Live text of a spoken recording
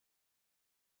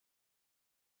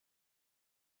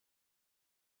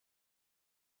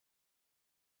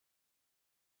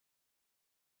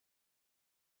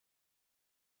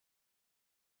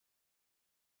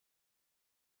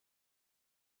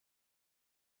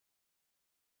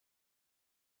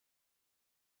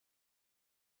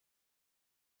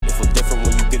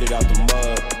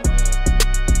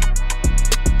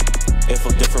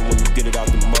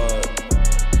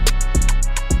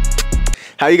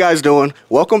How you guys doing?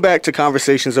 Welcome back to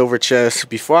Conversations Over Chess.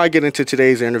 Before I get into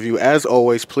today's interview, as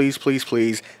always,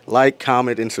 please like,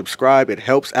 comment, and subscribe. It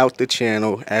helps out the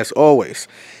channel, as always.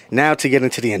 Now to get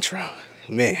into the intro.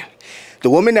 Man, the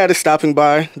woman that is stopping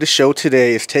by the show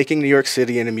today is taking New York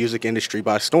City and the music industry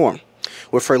by storm.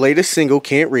 With her latest single,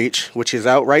 Can't Reach, which is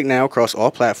out right now across all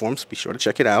platforms, be sure to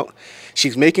check it out,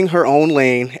 she's making her own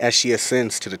lane as she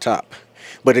ascends to the top.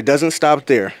 But it doesn't stop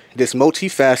there. This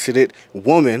multifaceted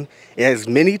woman has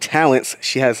many talents.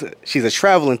 She's a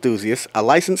travel enthusiast, a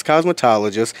licensed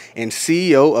cosmetologist, and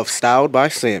CEO of Styled by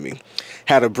Sammy.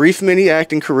 Had a brief mini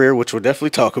acting career, which we'll definitely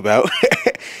talk about.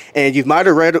 And you might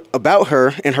have read about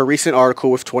her in her recent article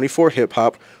with 24 Hip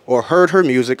Hop or heard her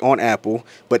music on Apple.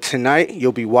 But tonight,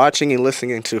 you'll be watching and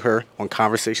listening to her on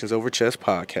Conversations Over Chess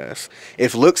podcast.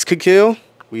 If looks could kill,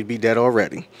 we'd be dead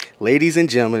already. Ladies and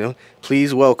gentlemen,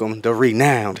 please welcome the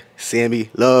renowned Sammy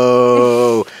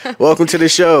Lo. Welcome to the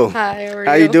show. Hi, how are you?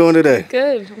 How you doing today?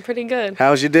 Good. I'm pretty good.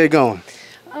 How's your day going?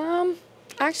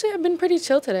 Actually, I've been pretty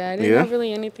chill today. I didn't have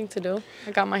really anything to do.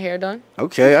 I got my hair done.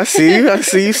 Okay, I see you. I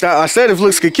said if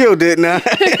looks could kill, didn't I?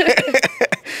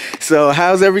 So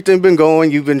how's everything been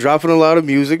going? You've been dropping a lot of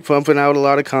music, pumping out a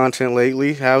lot of content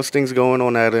lately. How's things going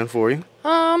on that end for you?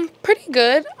 Pretty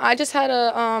good. I just had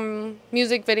a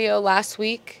music video last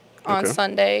week on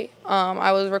Sunday.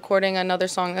 I was recording another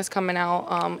song that's coming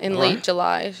out in late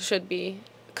July.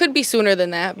 Could be sooner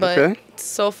than that, but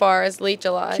so far it's late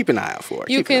July. Keep an eye out for it.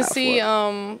 You could see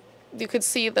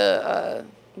the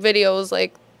videos,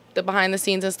 like the behind the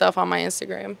scenes and stuff on my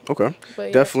Instagram. Okay.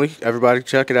 But, definitely. Everybody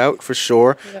check it out for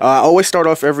sure. Yeah. I always start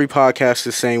off every podcast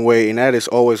the same way, and that is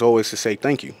always to say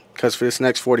thank you. Because for this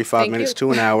next 45 minutes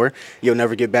to an hour, you'll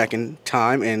never get back in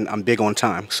time, and I'm big on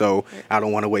time. So I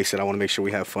don't want to waste it. I want to make sure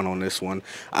we have fun on this one.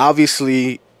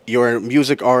 Obviously, you're a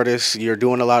music artist. You're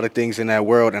doing a lot of things in that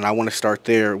world, and I want to start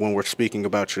there when we're speaking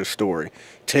about your story.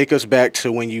 Take us back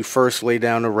to when you first laid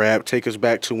down the rap. Take us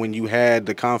back to when you had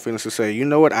the confidence to say, you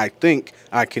know what, I think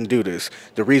I can do this.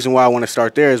 The reason why I want to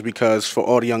start there is because for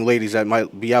all the young ladies that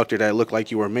might be out there that look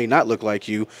like you or may not look like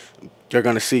you, they're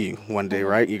going to see you one day,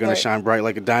 right? You're going to shine bright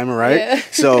like a diamond, right? Yeah.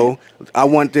 So I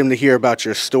want them to hear about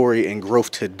your story and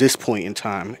growth to this point in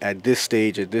time, at this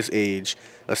stage, at this age.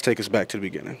 Let's take us back to the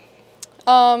beginning.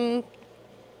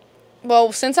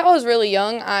 Well, since I was really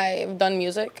young, I've done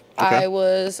music. I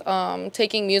was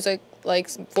taking music, like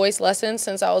voice lessons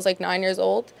since I was like 9 years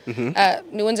old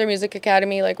at New Windsor Music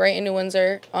Academy, like right in New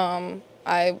Windsor.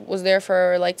 I was there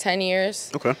for like 10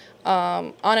 years.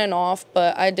 On and off,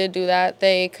 but I did do that.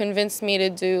 They convinced me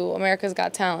to do America's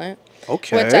Got Talent,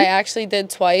 which I actually did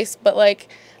twice. But like,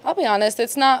 I'll be honest,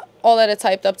 it's not all that it's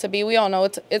hyped up to be. We all know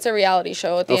it's a reality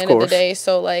show at the end of the day.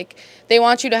 So like, they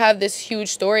want you to have this huge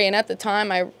story, and at the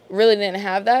time, I really didn't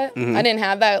have that. I didn't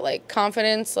have that like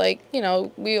confidence. Like, you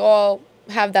know, we all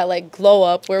have that like glow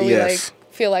up where we like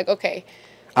feel like, okay,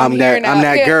 I'm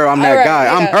that girl, I'm that guy,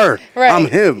 I'm her, I'm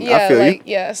him. Yeah, I feel you.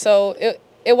 Yeah, so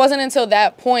it wasn't until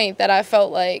that point that I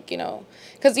felt like, you know,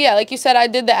 because, yeah, like you said, I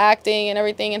did the acting and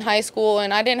everything in high school,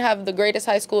 and I didn't have the greatest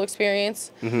high school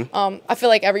experience. I feel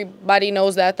like everybody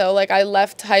knows that, though. Like, I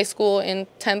left high school in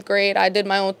 10th grade. I did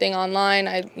my own thing online.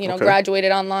 I,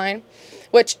 graduated online,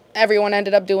 which everyone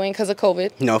ended up doing because of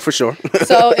COVID. No, for sure.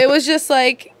 So it was just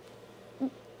like,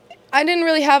 I didn't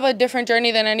really have a different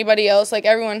journey than anybody else. Like,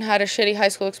 everyone had a shitty high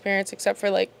school experience except for,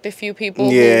 like, the few people.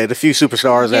 Yeah, the few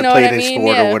superstars that played in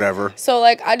sport or whatever. So,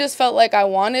 like, I just felt like I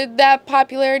wanted that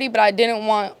popularity, but I didn't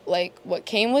want, like, what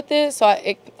came with it. So,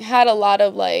 it had a lot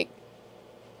of, like,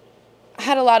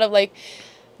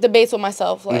 debates with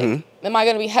myself. Like, am I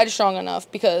going to be headstrong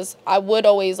enough? Because I would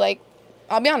always, like,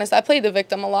 I'll be honest, I played the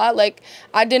victim a lot. Like,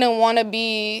 I didn't want to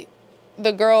be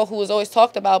the girl who was always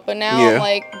talked about, but now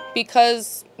like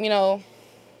because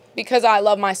I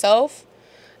love myself,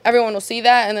 everyone will see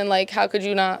that, and then like how could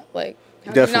you not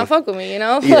fuck with me, you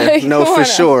know? Yeah, like, no, for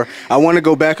sure. I want to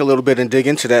go back a little bit and dig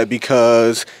into that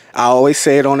because I always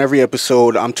say it on every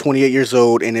episode. I'm 28 years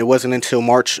old, and it wasn't until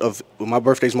my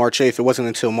birthday's March 8th, it wasn't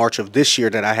until March of this year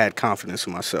that I had confidence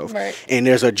in myself. Right. And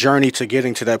there's a journey to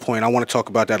getting to that point. I want to talk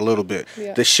about that a little bit.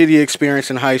 Yeah. The shitty experience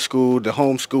in high school, the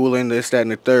homeschooling, this, that,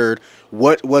 and the third.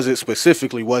 What was it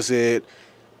specifically? Was it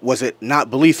not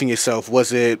belief in yourself?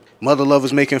 Was it mother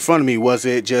lovers making fun of me? Was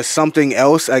it just something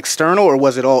else external, or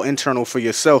was it all internal for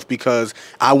yourself? Because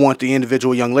I want the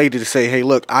individual young lady to say, hey,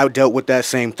 look, I dealt with that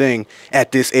same thing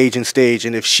at this age and stage,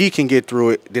 and if she can get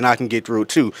through it, then I can get through it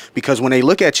too. Because when they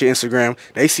look at your Instagram,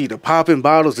 they see the popping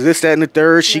bottles, this, that, and the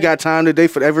third. She got time today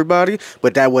for everybody,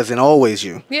 but that wasn't always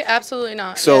you. Yeah, absolutely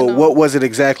not. So what was it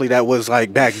exactly that was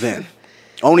like back then?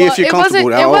 Only if you're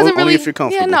comfortable. Only if you're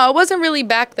comfortable. Yeah, no, it wasn't really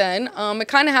back then. It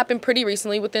kind of happened pretty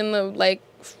recently, within the like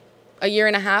a year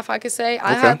and a half, I could say.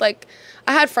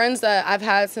 I had friends that I've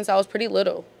had since I was pretty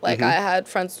little. Like I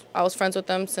was friends with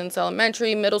them since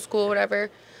elementary, middle school, whatever.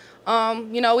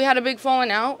 You know, we had a big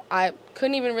falling out. I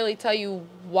couldn't even really tell you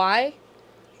why.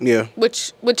 Yeah.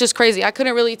 Which is crazy. I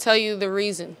couldn't really tell you the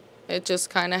reason. It just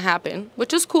kind of happened,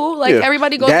 which is cool. Like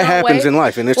everybody goes their own way. That happens in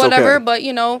life, and it's whatever. okay. But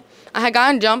you know, I had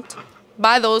gotten jumped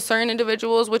by those certain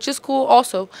individuals, which is cool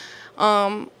also.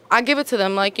 I give it to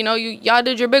them, like, you know, y'all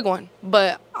did your big one,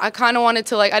 but I kind of wanted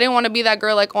to, like, I didn't want to be that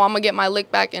girl, like, oh, I'm gonna get my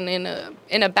lick back in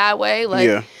a bad way.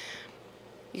 Like,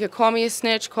 you could call me a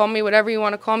snitch, call me whatever you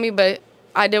want to call me, but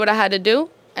I did what I had to do,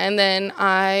 and then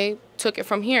I took it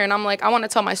from here. And I'm like, I want to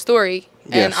tell my story,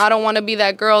 and I don't want to be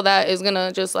that girl that is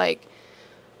gonna just like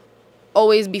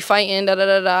always be fighting, da da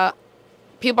da da.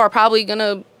 People are probably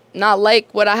gonna not like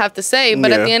what I have to say,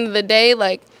 but at the end of the day,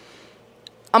 like,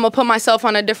 I'm gonna put myself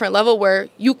on a different level where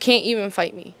you can't even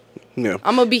fight me. Yeah.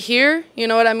 I'm gonna be here, you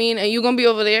know what I mean, and you're gonna be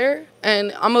over there,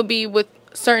 and I'm gonna be with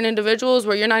certain individuals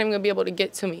where you're not even gonna be able to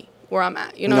get to me where I'm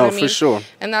at. You know what I mean? No, for sure.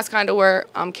 And that's kind of where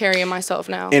I'm carrying myself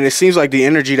now. And it seems like the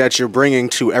energy that you're bringing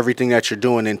to everything that you're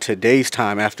doing in today's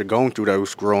time after going through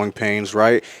those growing pains,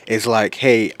 right, is like,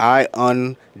 hey, I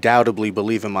undoubtedly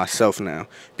believe in myself now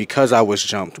because I was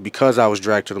jumped, because I was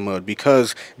dragged to the mud,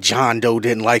 because John Doe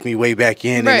didn't like me way back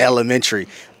in elementary.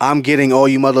 I'm getting all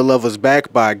you mother lovers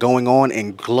back by going on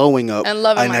and glowing up and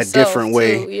loving in a different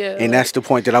way. Yeah, and that's the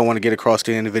point that I want to get across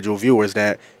to individual viewers,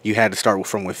 that you had to start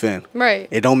from within. Right.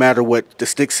 It don't matter what the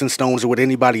sticks and stones or what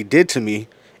anybody did to me.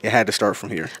 It had to start from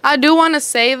here. I do want to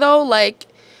say, though, like,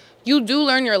 you do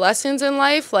learn your lessons in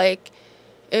life. Like,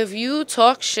 if you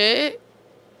talk shit,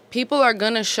 people are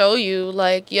going to show you,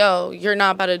 like, yo, you're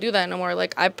not about to do that no more.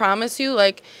 Like, I promise you,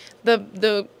 like, I'm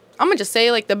going to just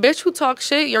say, like, the bitch who talks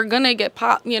shit, you're going to get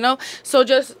popped, you know? So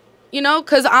just, you know,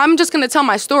 because I'm just going to tell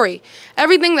my story.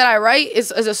 Everything that I write is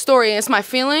a story, and it's my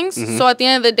feelings. So at the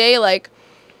end of the day, like,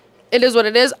 it is what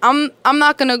it is. I'm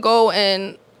not going to go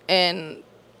and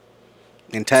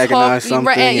antagonize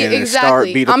something and start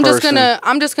be the person.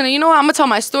 I'm just gonna, you know what, I'm gonna tell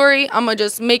my story. I'm gonna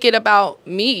just make it about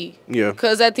me. Yeah.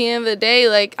 Because at the end of the day,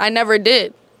 like, I never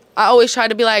did. I always try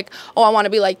to be like, oh, I want to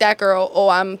be like that girl. Oh,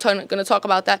 I'm going to talk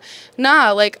about that.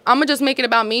 Nah, like, I'm going to just make it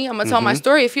about me. I'm going to tell my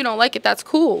story. If you don't like it, that's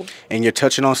cool. And you're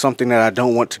touching on something that I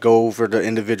don't want to go over the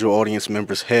individual audience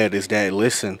member's head, is that,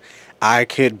 listen, I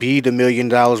could be the $1 million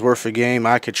worth of game.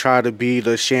 I could try to be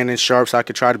the Shannon Sharps. I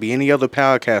could try to be any other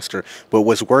podcaster. But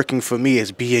what's working for me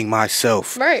is being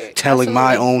myself. Right. Telling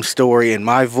my own story in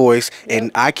my voice. Yep.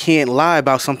 And I can't lie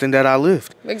about something that I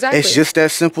lived. Exactly. It's just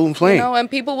that simple and plain. You know, and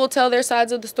people will tell their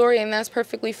sides of the story, and that's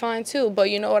perfectly fine too.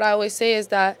 But you know what I always say is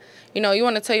that, you know, you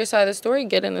want to tell your side of the story,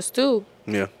 get in the stew.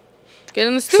 Yeah. Get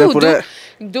in the stew.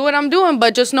 Do what I'm doing,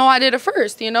 but just know I did it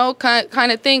first, you know, kind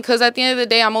of thing. Because at the end of the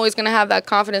day, I'm always going to have that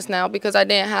confidence now because I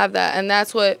didn't have that. And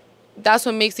that's what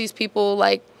makes these people,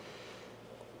 like,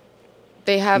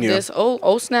 they have this,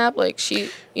 oh, snap, like, she,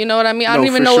 you know what I mean? I don't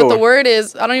even know what the word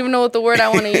is. I don't even know what the word I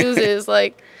want to use is.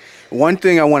 Like, one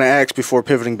thing I want to ask before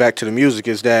pivoting back to the music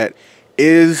is that,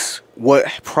 is what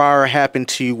prior happened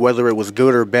to you, whether it was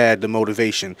good or bad, the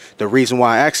motivation? The reason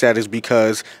why I ask that is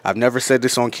because I've never said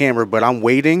this on camera, but I'm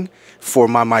waiting for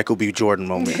my Michael B. Jordan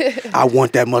moment. I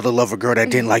want that mother lover girl that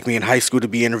didn't like me in high school to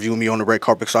be interviewing me on the red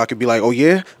carpet so I could be like, oh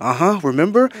yeah,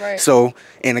 remember? Right. So,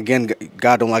 and again,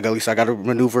 God don't like, at least I got to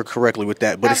maneuver correctly with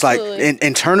that. But Absolutely. It's like,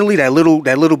 internally, that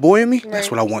little boy in me,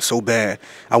 that's what I want so bad.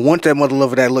 I want that mother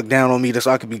lover that look down on me so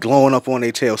I could be glowing up on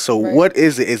their tail. So what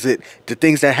is it? Is it the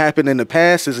things that happened in the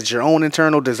past? Is it your own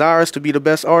internal desires to be the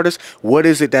best artist? What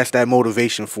is it that's that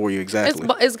motivation for you exactly?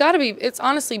 It's got to be, it's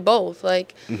honestly both.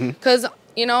 Like, because,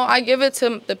 you know, I give it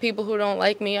to the people who don't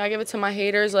like me. I give it to my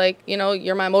haters. Like, you know,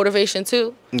 you're my motivation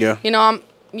too. Yeah. You know,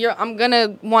 I'm going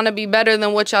to want to be better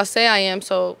than what y'all say I am.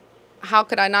 So how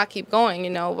could I not keep going, you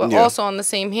know? But also on the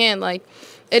same hand, like,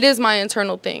 it is my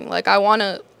internal thing. Like, I want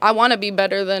to be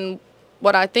better than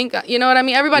what I think, you know what I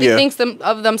mean? Everybody thinks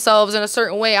of themselves in a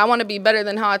certain way. I want to be better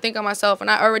than how I think of myself,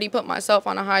 and I already put myself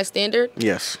on a high standard.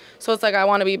 Yes. So it's like I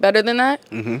want to be better than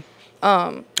that.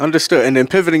 Understood. And then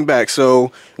pivoting back,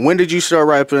 so when did you start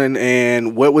rapping,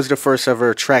 and what was the first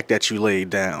ever track that you laid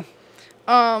down?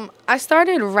 I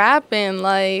started rapping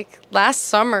like last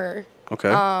summer.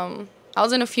 Okay. I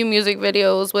was in a few music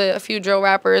videos with a few drill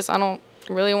rappers. I don't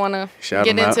really want to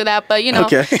get into that, but you know,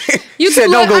 you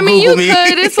could. I mean, you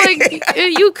could. It's like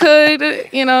you could.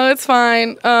 You know, it's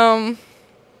fine.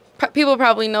 People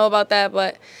probably know about that,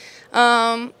 but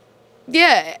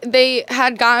Yeah, they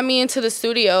had gotten me into the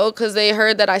studio because they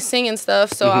heard that I sing and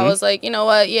stuff. So I was like, you know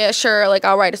what? Yeah, sure. Like,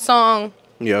 I'll write a song.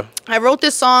 Yeah. I wrote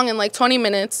this song in like 20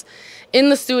 minutes in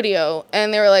the studio,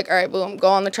 and they were like, all right, boom, go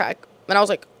on the track. And I was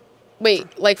like,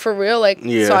 wait, like, for real? Like,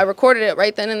 so I recorded it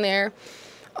right then and there.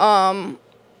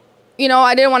 You know,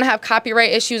 I didn't want to have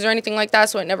copyright issues or anything like that,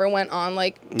 so it never went on,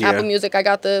 like, Apple Music. I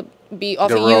got the beat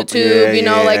off of YouTube, you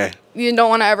know, like, you don't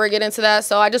want to ever get into that.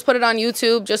 So I just put it on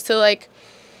YouTube just to, like...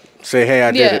 Say, hey,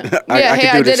 I did it.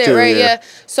 I did it, right, yeah.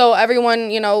 So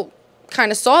everyone, you know,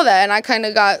 kind of saw that, and I kind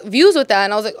of got views with that,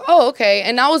 and I was like, oh, okay.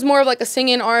 And that was more of, like, a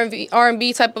singing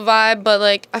R&B type of vibe, but,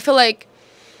 like, I feel like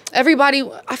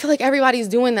everybody's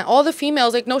doing that. All the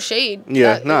females, like, no shade.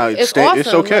 Yeah, it's awesome.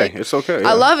 It's okay. Like, it's okay. Yeah.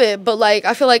 I love it, but, like,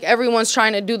 I feel like everyone's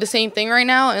trying to do the same thing right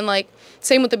now, and, like,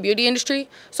 same with the beauty industry.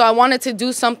 So I wanted to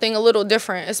do something a little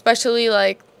different, especially,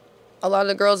 like, a lot of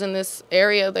the girls in this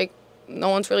area, like, no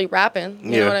one's really rapping.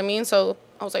 You know what I mean? So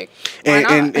I was like, why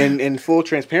not? And in full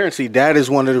transparency, that is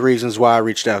one of the reasons why I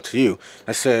reached out to you.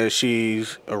 I said,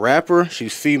 she's a rapper,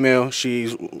 she's female,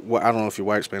 she's, well, I don't know if you're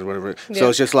white, Spanish, whatever. Yeah. So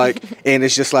it's just like, and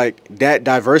it's just like that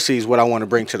diversity is what I want to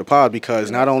bring to the pod, because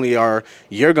not only are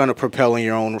you're going to propel in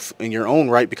your own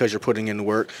right because you're putting in the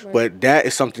work, but that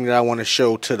is something that I want to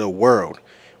show to the world.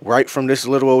 Right from this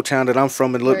little old town that I'm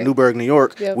from in Newburgh, New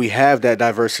York, we have that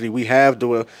diversity. We have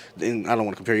the, and I don't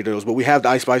want to compare you to those, but we have the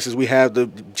Ice Spices, we have the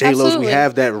J-Los, we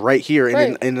have that right here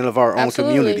in and of our own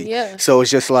community. Yeah. So it's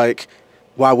just like,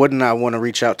 why wouldn't I want to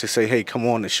reach out to say, hey, come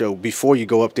on the show before you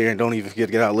go up there, and don't even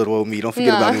forget out little old me. Don't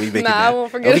forget about me making that. I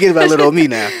won't forget. Don't forget about little old me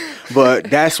now.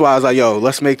 But that's why I was like, yo,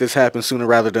 let's make this happen sooner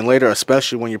rather than later,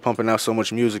 especially when you're pumping out so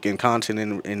much music and content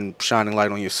and shining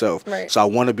light on yourself. Right. So I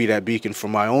want to be that beacon for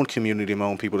my own community, my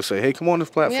own people to say, hey, come on this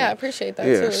platform. Yeah, I appreciate that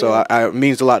too. So it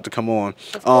means a lot to come on.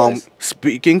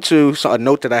 Speaking to a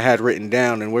note that I had written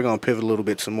down, and we're going to pivot a little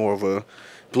bit to more of a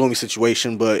gloomy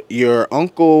situation, but your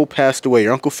uncle passed away.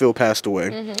 Your Uncle Phil passed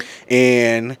away.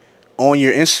 And on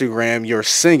your Instagram, you're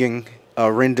singing a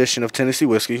rendition of Tennessee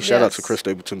Whiskey. Shout out to Chris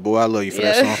Stapleton. Boy, I love you for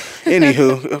that song.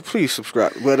 Anywho, please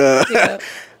subscribe. But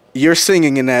you're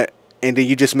singing in that, and then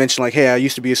you just mentioned, like, hey, I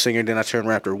used to be a singer, then I turned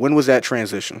rapper. When was that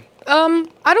transition?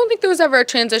 I don't think there was ever a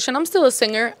transition. I'm still a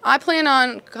singer. I plan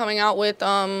on coming out with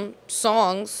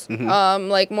songs,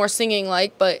 like more singing,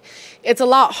 like, but it's a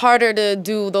lot harder to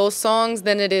do those songs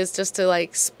than it is just to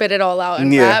like spit it all out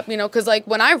and rap, you know, because like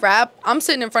when I rap, I'm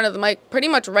sitting in front of the mic pretty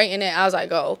much writing it as I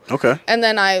go. Okay. And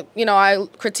then I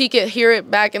critique it, hear it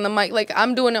back in the mic, like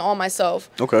I'm doing it all myself.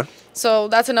 Okay. So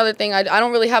that's another thing. I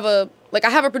don't really have I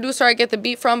have a producer I get the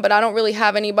beat from, but I don't really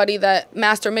have anybody that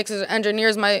master mixes or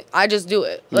engineers I just do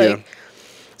it. Like,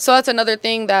 so that's another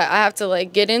thing that I have to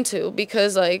like get into,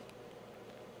 because like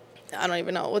I don't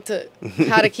even know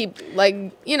how to keep like,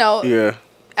 you know,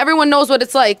 everyone knows what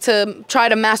it's like to try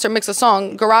to master mix a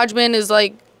song. GarageBand is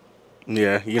like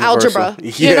algebra.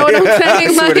 You know what I'm saying?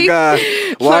 I swear to God.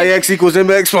 YX equals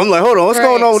MX. I'm like, hold on, what's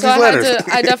going on with these letters?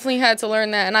 I definitely had to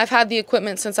learn that, and I've had the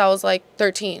equipment since I was like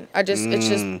 13. It's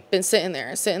just been sitting there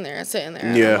and sitting there and sitting there.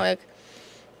 And I'm like,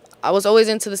 I was always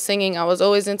into the singing. I was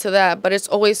always into that, but it's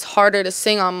always harder to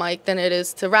sing on mic than it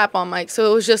is to rap on mic.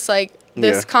 So it was just like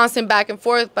this constant back and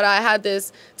forth. But I had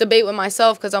this debate with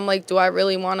myself, because I'm like, do I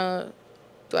really want to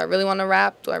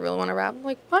rap? Do I really want to rap? I'm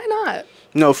like, why not?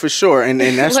 No, for sure. And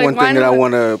that's like, one thing that I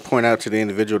want to point out to the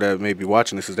individual that may be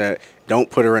watching this, is that don't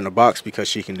put her in a box, because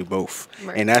she can do both.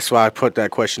 Right. And that's why I put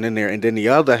that question in there. And then the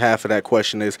other half of that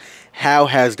question is, how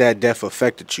has that death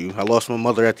affected you? I lost my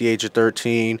mother at the age of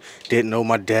 13, didn't know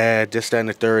my dad, this, that, and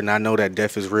the third, and I know that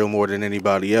death is real more than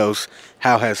anybody else.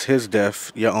 How has his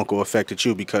death, your uncle, affected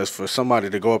you? Because for somebody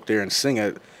to go up there and sing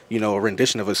it, you know, a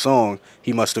rendition of a song,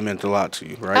 he must have meant a lot to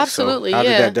you, right? Absolutely, so how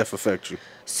did that death affect you?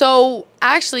 So,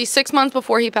 actually, 6 months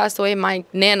before he passed away, my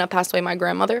Nana passed away, my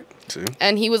grandmother. See?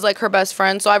 And he was, like, her best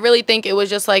friend. So, I really think it was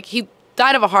just, like, he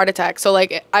died of a heart attack. So,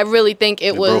 like, I really think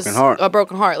it was a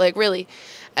broken heart, like, really.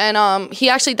 And he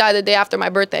actually died the day after my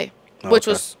birthday, which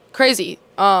was crazy.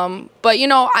 But, you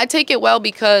know, I take it well,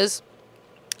 because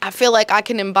I feel like I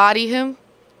can embody him.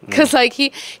 Because, like,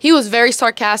 he was very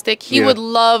sarcastic. He would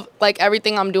love, like,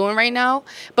 everything I'm doing right now.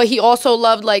 But he also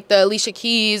loved, like, the Alicia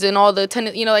Keys and all the,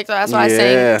 you know, like, that's why I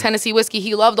sang Tennessee Whiskey.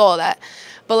 He loved all that.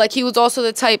 But, like, he was also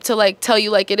the type to, like, tell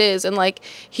you like it is. And, like,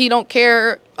 he don't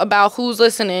care about who's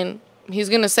listening. He's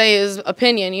going to say his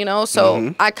opinion, you know?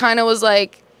 So I kind of was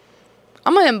like,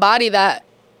 I'm going to embody that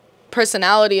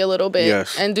personality a little bit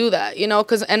and do that, you know?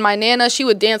 And my Nana, she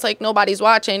would dance like nobody's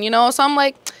watching, you know? So I'm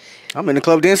like, I'm in the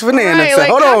club dancing for Nana. Right, so like,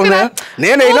 hold on now.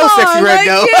 Nana ain't no sexy red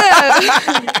girl.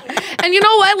 And you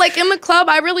know what? Like, in the club,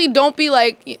 I really don't be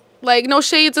like, Like, no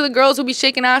shade to the girls who be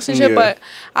shaking ass and shit, but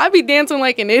I be dancing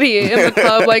like an idiot in the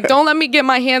club. Like, don't let me get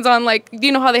my hands on, like,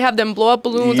 you know how they have them blow up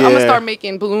balloons? I'm gonna start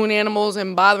making balloon animals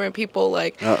and bothering people.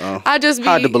 Like, I just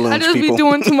be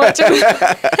doing too much.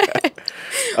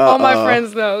 All my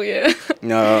friends know,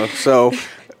 No, so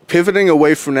pivoting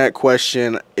away from that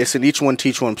question, it's an each one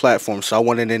teach one platform, so I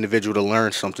want an individual to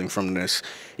learn something from this.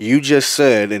 You just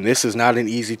said, and this is not an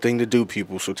easy thing to do,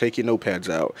 people, so take your notepads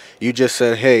out. You just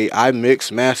said, hey, I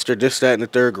mix, master, this, that, and the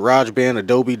third, GarageBand,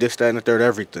 Adobe, this, that, and the third,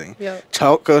 everything.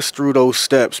 Talk us through those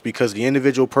steps, because the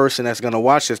individual person that's going to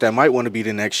watch this that might want to be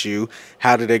the next you,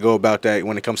 how do they go about that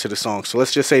when it comes to the song? So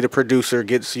let's just say the producer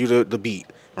gets you the beat.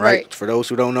 Right. For those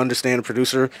who don't understand, the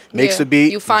producer makes a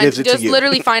beat, gives it to you. Just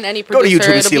literally find any producer. Go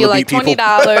to YouTube and it'll be like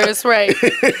 $20,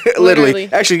 right? Literally.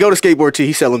 Actually, go to Skateboard T.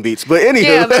 He's selling beats. But anywho.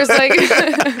 Yeah, there's like,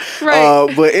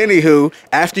 right. But anywho,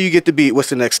 after you get the beat, what's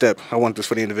the next step? I want this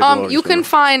for the individual. You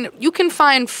can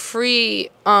find free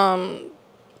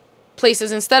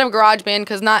places instead of GarageBand,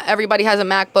 because not everybody has a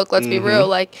MacBook. Let's be real.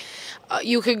 Like,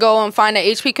 you could go and find an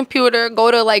HP computer,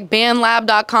 go to like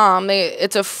bandlab.com.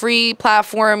 It's a free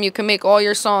platform. You can make all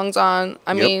your songs on.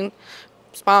 I mean,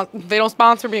 they don't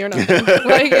sponsor me or nothing.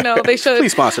 Like, you know, they should.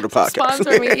 Please sponsor the podcast.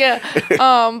 Sponsor me,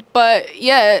 yeah. But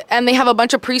yeah, and they have a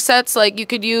bunch of presets like you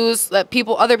could use that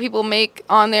other people make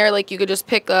on there. Like, you could just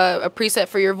pick a preset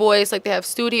for your voice. Like, they have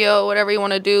studio, whatever you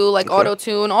want to do, like auto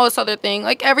tune, all this other thing,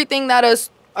 like everything that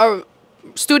a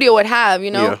studio would have,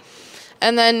 you know.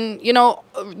 And then, you know,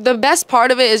 the best part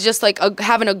of it is just like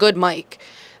having a good mic.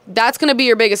 That's going to be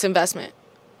your biggest investment.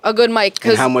 A good mic.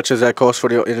 And how much does that cost for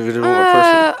the individual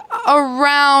person?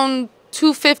 Around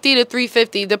 $250 to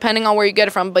 $350, depending on where you get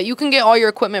it from. But you can get all your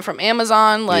equipment from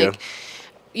Amazon. Like,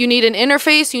 you need an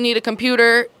interface, you need a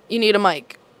computer, you need a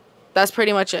mic. That's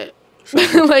pretty much it.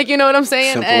 Like, you know what I'm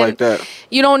saying? Simple like that.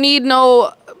 You don't need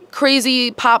no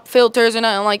crazy pop filters or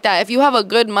nothing like that. If you have a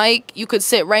good mic, you could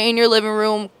sit right in your living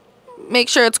room. Make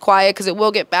sure it's quiet, because it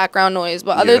will get background noise.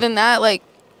 But other than that, like,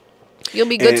 you'll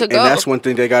be good to go. And that's one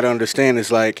thing they got to understand is,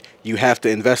 like, you have to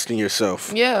invest in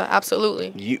yourself. Yeah,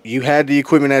 absolutely. You had the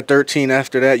equipment at 13.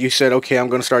 After that, you said, okay, I'm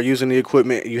going to start using the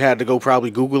equipment. You had to go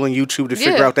probably Google and YouTube to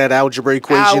figure out that algebra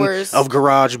equation of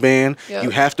GarageBand.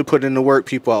 You have to put in the work,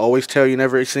 people. I always tell you in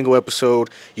every single episode,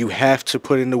 you have to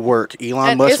put in the work.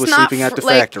 Elon Musk was sleeping at the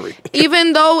factory.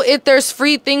 Even though there's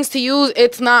free things to use,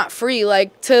 it's not free.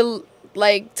 Like,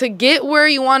 to get where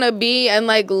you want to be and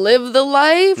like live the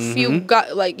life, you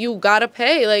gotta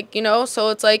pay, like, you know. So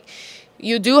it's like,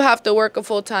 you do have to work a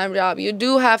full-time job. You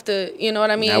do have to, you know what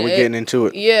I mean? Now we're getting into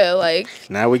it. Yeah, like,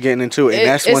 now we're getting into it. And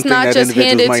that's one thing that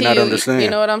individuals might not understand. You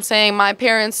know what I'm saying? My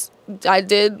parents, I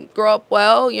did grow up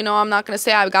well. You know, I'm not gonna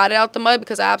say I got it out the mud,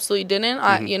 because I absolutely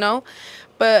didn't. You know,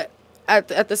 but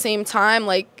at the same time,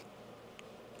 like,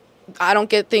 I don't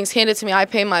get things handed to me. I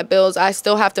pay my bills. I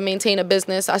still have to maintain a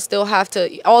business. I still have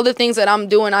to, all the things that I'm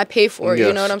doing, I pay for.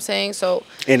 You know what I'm saying? So,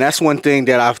 and that's one thing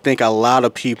that I think a lot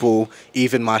of people,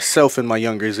 even myself in my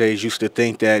younger age, used to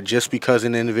think that just because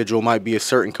an individual might be a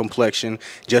certain complexion,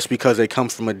 just because they come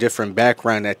from a different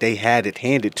background, that they had it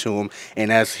handed to them. And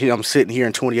as I'm sitting here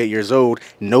in 28 years old,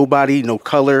 nobody, no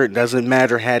color, it doesn't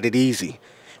matter, had it easy.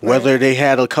 Whether they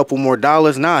had a couple more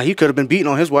dollars, he could have been beating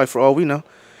on his wife for all we know.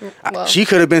 Well, she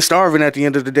could have been starving at the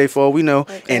end of the day for all we know.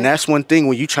 And that's one thing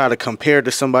when you try to compare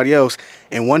to somebody else.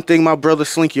 And one thing my brother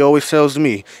Slinky always tells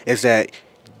me is that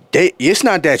it's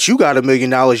not that you got $1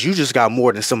 million, you just got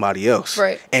more than somebody else.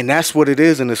 Right. And that's what it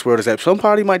is in this world, is that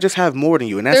somebody might just have more than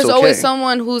you, and that's okay. There's always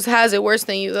someone who has it worse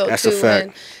than you, though, that's too. That's a fact.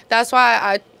 And that's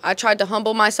why I tried to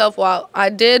humble myself while I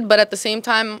did, but at the same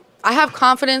time, I have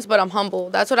confidence, but I'm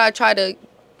humble. That's what I try to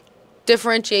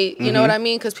differentiate, you know what I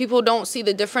mean? Because people don't see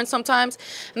the difference sometimes,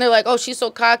 and they're like, oh, she's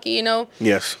so cocky, you know?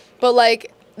 Yes. But,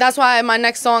 like, that's why in my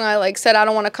next song I, like, said I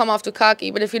don't want to come off too cocky,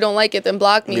 but if you don't like it, then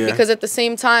block me. Because at the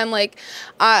same time, like,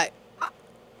 I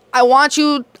want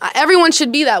you, everyone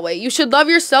should be that way. You should love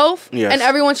yourself, and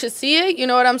everyone should see it, you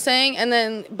know what I'm saying? And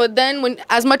then, but then, when,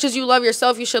 as much as you love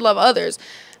yourself, you should love others.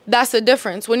 That's the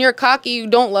difference. When you're cocky, you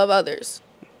don't love others.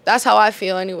 That's how I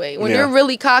feel anyway. When you're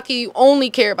really cocky, you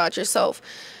only care about yourself.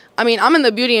 I mean, I'm in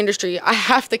the beauty industry. I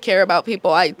have to care about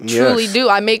people. I truly do.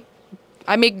 I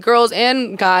make girls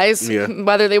and guys,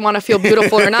 whether they want to feel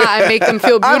beautiful or not, I make them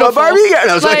feel beautiful. I'm a Barbie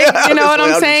girl. Like, you know what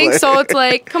I'm saying? So it's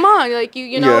like, come on, like,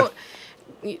 you know,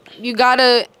 you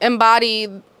gotta embody.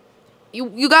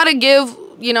 You gotta give,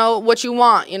 you know, what you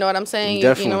want. You know what I'm saying?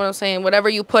 Definitely. You know what I'm saying? Whatever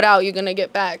you put out, you're gonna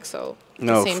get back. So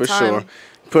no, for sure.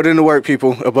 Put in the work,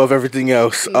 people, above everything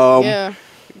else.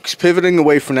 Pivoting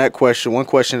away from that question, one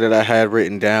question that I had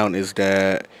written down is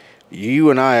that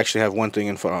you and I actually have one thing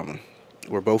in common.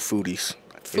 We're both foodies.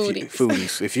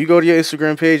 Foodies. If you go to your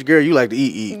Instagram page, girl, you like to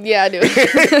eat. Yeah, I do.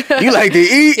 You like to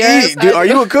eat. Yes, Are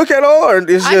you a cook at all, or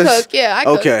it's I just? cook. Yeah, I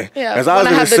cook. Okay. Yeah, As when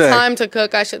I have the time to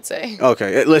cook, I should say.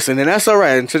 Okay, listen, and that's all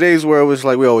right. In today's world, it's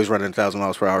like we always running 1,000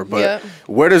 miles per hour. But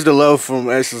where does the love from?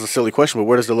 This is a silly question, but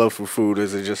where does the love for food?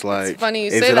 Is it just like? It's funny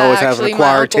you is say it that. always Actually, having my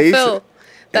acquired Uncle taste? Phil.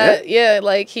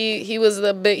 Like he was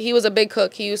a big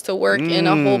cook. He used to work in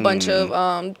a whole bunch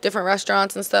of different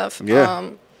restaurants and stuff. Yeah.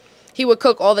 He would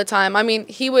cook all the time. I mean,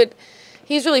 he's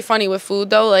really funny with food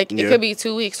though. Like it could be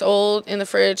 2 weeks old in the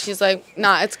fridge. He's like,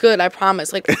 nah, it's good. I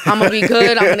promise. Like I'm gonna be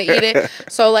good. I'm gonna eat it.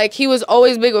 So like he was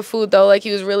always big with food though. Like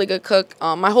he was a really good cook.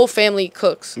 My whole family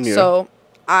cooks. Yeah. So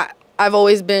I've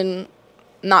always been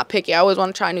not picky. I always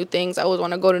want to try new things. I always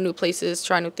want to go to new places,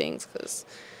 try new things, because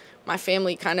my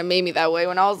family kind of made me that way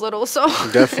when I was little. So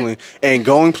definitely. And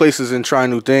going places and trying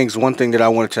new things, one thing that I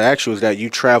wanted to ask you is that you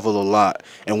travel a lot.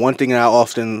 And one thing that I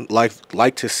often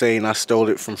like to say, and I stole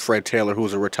it from Fred Taylor,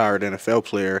 who's a retired NFL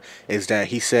player, is that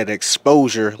he said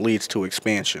exposure leads to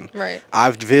expansion. Right.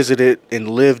 I've visited and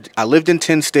I lived in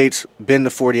 10 states, been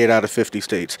to 48 out of 50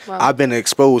 states. Wow. I've been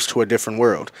exposed to a different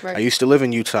world. Right. I used to live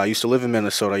in Utah. I used to live in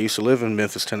Minnesota. I used to live in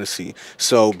Memphis, Tennessee.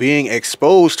 So being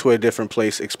exposed to a different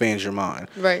place expands your mind.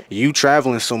 Right. You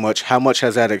traveling so much, how much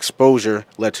has that exposure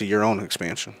led to your own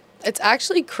expansion? It's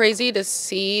actually crazy to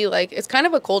see. Like, it's kind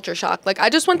of a culture shock. Like, I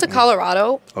just went to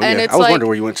Colorado. Oh, and yeah. it's I was wondering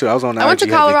where you went to. I was on the I went to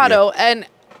Colorado, and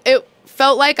it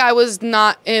felt like I was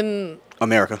not in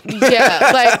America.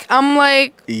 Yeah, like I'm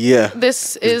like, yeah,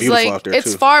 this is like,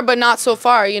 it's far but not so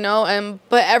far, you know. And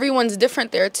but everyone's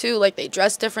different there too. Like they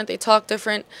dress different, they talk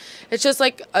different. It's just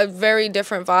like a very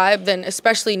different vibe than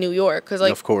especially New York, because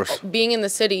like, of course, being in the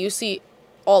city, you see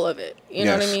all of it. You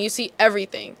know what I mean? You see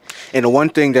everything. And the one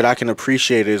thing that I can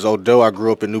appreciate is, although I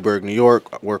grew up in Newburgh, New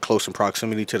York, we're close in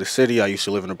proximity to the city. I used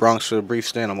to live in the Bronx for a brief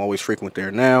stint. I'm always frequent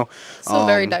there now. So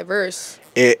very diverse.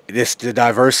 It's the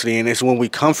diversity, and it's when we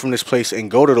come from this place and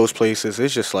go to those places,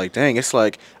 it's just like, dang, it's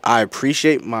like I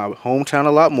appreciate my hometown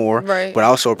a lot more, right, but I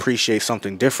also appreciate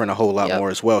something different a whole lot more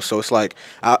as well. So it's like,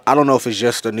 I don't know if it's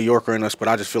just a New Yorker in us, but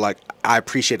I just feel like I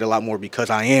appreciate it a lot more because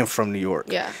I am from New York.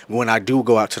 Yeah. When I do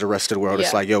go out to the rest of the world,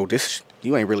 it's like, yo,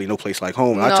 you ain't really no place like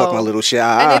home. No. I talk my little shit.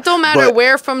 And it don't matter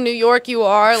where from New York you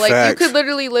are. Like, facts. You could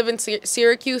literally live in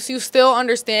Syracuse. You still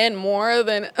understand more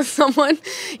than someone.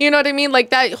 You know what I mean? Like,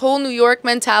 that whole New York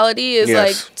mentality is,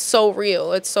 like, so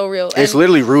real. It's so real. It's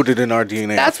literally rooted in our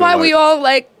DNA. That's why we all,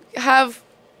 like, have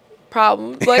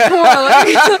problems. Like, come on. Like,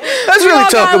 let's really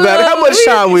talk about it. How much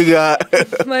time we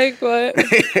got? Like, what?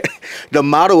 The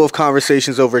motto of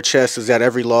Conversations Over Chess is that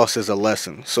every loss is a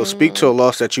lesson. So speak to a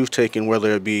loss that you've taken,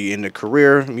 whether it be in the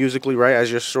career, musically, right,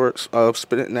 as you're short of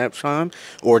spending that time,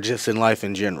 or just in life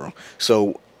in general.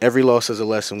 So every loss is a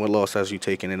lesson. What loss has you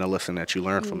taken and a lesson that you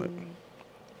learned from it?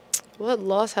 What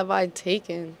loss have I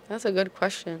taken? That's a good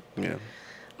question. Yeah.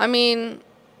 I mean,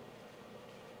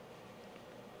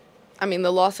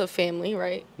 the loss of family,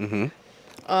 right? Mm-hmm.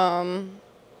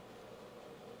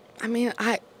 I mean,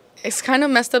 it's kind of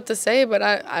messed up to say, but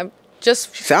I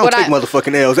just sound take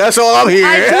motherfucking L's. That's all I'm hearing.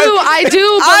 I do.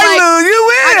 But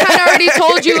I kind of already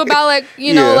told you about, like,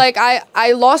 you know, like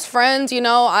I lost friends. You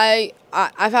know,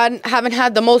 haven't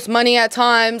had the most money at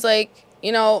times. Like,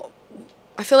 you know,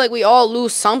 I feel like we all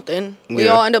lose something. We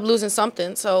all end up losing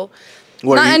something. So.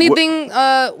 What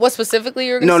specifically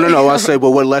you're going to say? No. I'll say,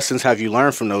 but what lessons have you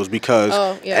learned from those?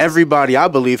 Because everybody, I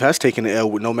believe, has taken the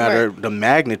L, no matter the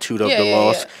magnitude of the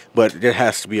loss. But there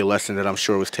has to be a lesson that I'm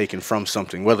sure was taken from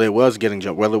something, whether it was getting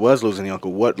jumped, whether it was losing the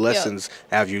uncle. What lessons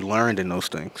have you learned in those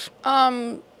things?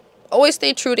 Always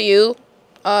stay true to you.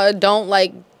 Don't,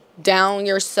 like, down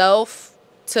yourself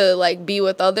to, like, be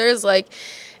with others. Like,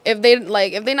 if they're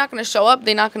not going to show up,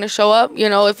 they're not going to show up. You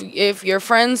know, if your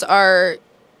friends are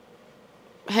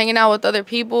hanging out with other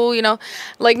people, you know,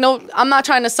 like, no, I'm not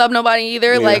trying to sub nobody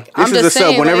either. Like, I'm just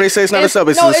saying, whenever they say it's not a sub,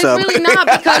 it's a sub. No, it's really not,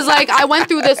 because like I went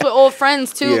through this with old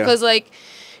friends too, because like,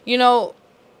 you know,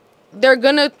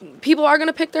 people are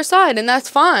gonna pick their side, and that's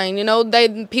fine. You know,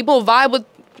 people vibe with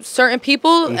certain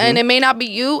people, and it may not be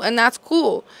you, and that's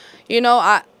cool. You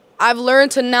know, I've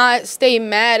learned to not stay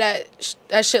mad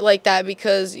at shit like that,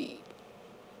 because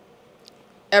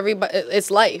everybody,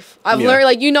 it's life. I've learned,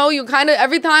 like, you know, you kind of,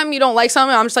 every time you don't like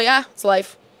something, I'm just like, it's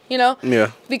life, you know?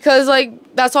 Yeah. Because, like,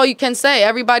 that's all you can say.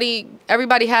 Everybody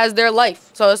has their life,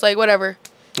 so it's like, whatever.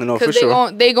 No, for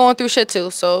sure. They going through shit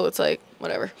too, so it's like,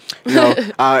 whatever. No,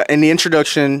 in the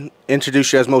introduction,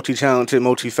 introduced you as multi-talented,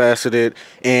 multifaceted,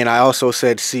 and I also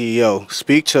said CEO.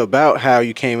 Speak to about how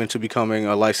you came into becoming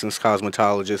a licensed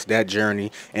cosmetologist, that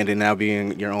journey, and then now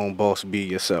being your own boss, be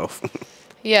yourself.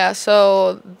 Yeah,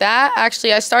 so that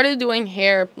actually, I started doing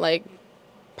hair like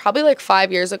probably like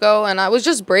 5 years ago, and I was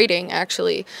just braiding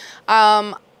actually.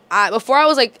 Before I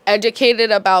was like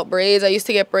educated about braids, I used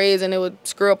to get braids and it would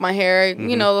screw up my hair,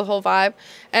 you know, the whole vibe.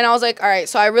 And I was like, all right,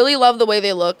 so I really love the way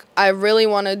they look. I really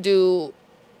want to do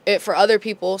it for other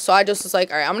people. So I just was like,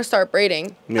 all right, I'm going to start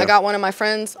braiding. I got one of my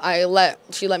friends.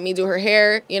 She let me do her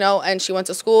hair, you know, and she went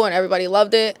to school and everybody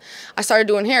loved it. I started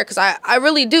doing hair because I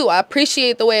really do. I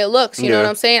appreciate the way it looks. You know what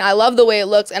I'm saying? I love the way it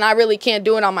looks, and I really can't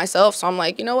do it on myself. So I'm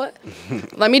like, you know what?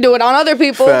 Let me do it on other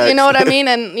people. Facts. You know what I mean?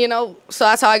 And, you know, so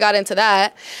that's how I got into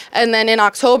that. And then in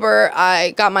October,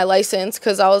 I got my license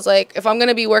because I was like, if I'm going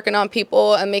to be working on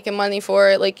people and making money for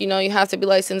it, like, you know, you have to be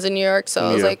licensed in New York. So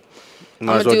I was like,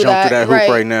 might as well jump through that hoop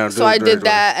right now. So I did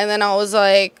that, and then I was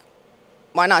like,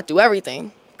 why not do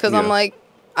everything? Because I'm like,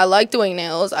 I like doing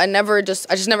nails. I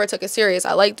just never took it serious.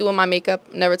 I like doing my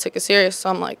makeup, never took it serious. So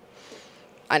I'm like,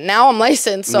 now I'm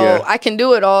licensed, so I can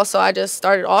do it all. So I just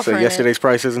started offering. So yesterday's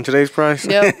price isn't today's price.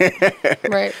 Yep.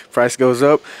 Right. Price goes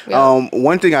up. Yep.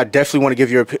 One thing I definitely want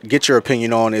to get your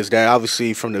opinion on is that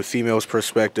obviously from the female's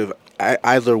perspective,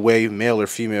 either way, male or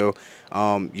female,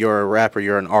 you're a rapper,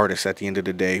 you're an artist at the end of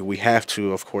the day. We have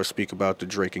to, of course, speak about the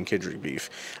Drake and Kendrick beef.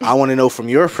 I want to know from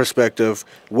your perspective,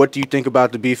 what do you think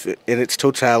about the beef in its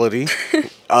totality?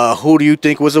 Who do you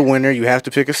think was a winner? You have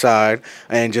to pick a side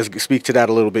and just speak to that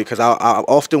a little bit, because I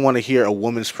often want to hear a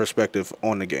woman's perspective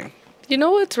on the game. You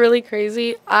know what's really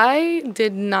crazy? I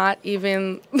did not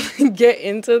even get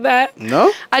into that.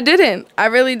 No? I didn't. I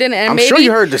really didn't. And I'm sure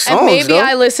you heard the songs, and maybe though.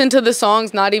 I listened to the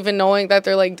songs not even knowing that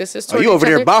they're like, this is towards you over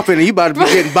there bopping, and you about to be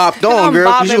getting bopped on,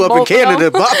 girl, because you up in Canada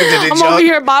bopping to the I'm over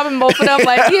here bopping both of them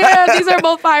like, yeah, these are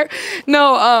both fire.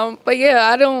 No, but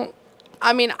yeah, I'm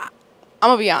going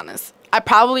to be honest. I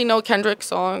probably know Kendrick's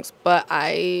songs, but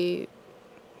I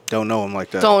don't know him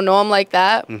like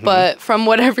that. But from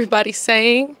what everybody's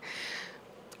saying,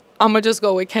 I'm going to just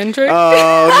go with Kendrick.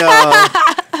 Oh,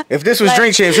 no. If this was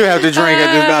Drink Champs, you'd have to drink.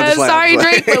 Sorry,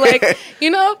 Drake, but, like, you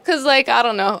know, because, like, I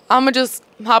don't know. I'm going to just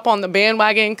hop on the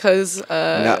bandwagon because...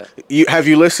 have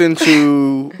you listened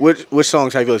to... Which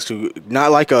songs have you listened to? Not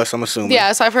Like Us, I'm assuming.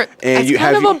 Yes, I've heard... And it's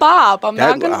kind of a bop. I'm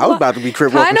not going to... I was about to be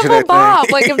crip walking to that kind of a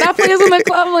bop. Like, if that plays in the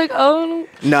club, I'm like, oh...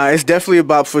 Nah, it's definitely a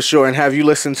bop for sure. And have you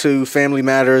listened to Family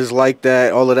Matters, Like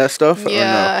That, all of that stuff?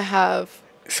 Yeah, I have.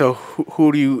 So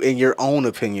who do you, in your own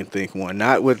opinion, think won?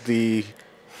 Not what the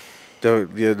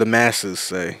masses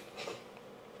say.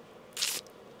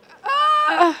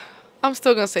 I'm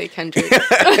still gonna say Kendrick.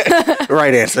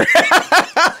 Right answer.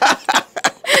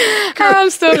 I'm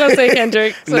still gonna say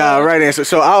Kendrick. So. Nah, right answer.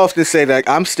 So I often say that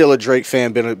I'm still a Drake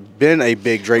fan. Been a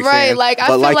big Drake fan. Right, like I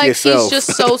feel like yourself, he's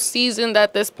just so seasoned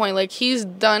at this point. Like he's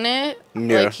done it.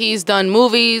 Yeah. Like he's done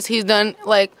movies. He's done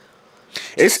like.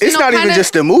 It's not even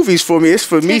just the movies for me. It's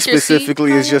for me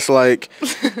specifically. It's just like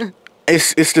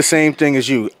it's the same thing as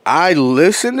you. I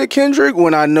listen to Kendrick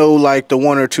when I know like the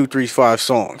 1 or 2, 3, 5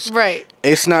 songs. Right.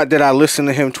 It's not that I listen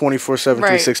to him 24/7,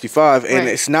 365, and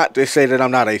it's not to say that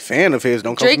I'm not a fan of his.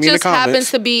 Don't come Drake for me in the comments. Drake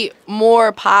just happens to be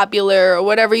more popular or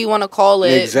whatever you want to call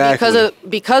it,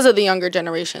 because of the younger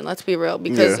generation. Let's be real,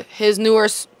 because his newer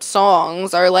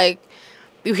songs are like.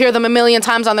 You hear them a million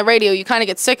times on the radio. You kind of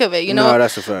get sick of it, you know? No,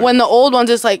 that's a fact. When the old ones,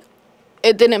 it's like,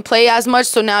 it didn't play as much,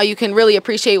 so now you can really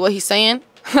appreciate what he's saying.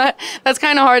 That's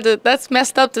kind of hard to, that's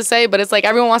messed up to say, but it's like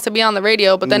everyone wants to be on the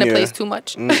radio, but then it plays too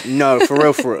much. No, for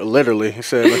real, literally. He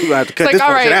said, we're going to have to cut this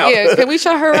portion out. Yeah, can we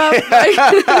shut her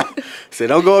up? Said,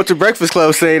 don't go up to Breakfast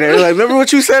Club saying that. Like, remember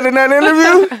what you said in that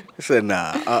interview? I said,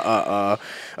 nah,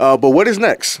 but what is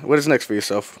next? What is next for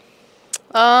yourself?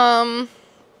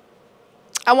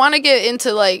 I want to get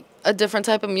into, like, a different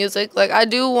type of music. Like, I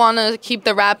do want to keep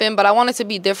the rapping, but I want it to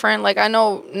be different. Like, I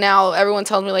know now everyone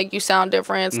tells me, like, you sound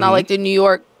different. It's not like the New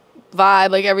York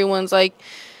vibe like everyone's, like,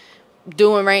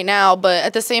 doing right now. But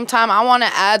at the same time, I want to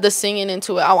add the singing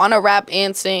into it. I want to rap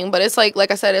and sing. But it's, like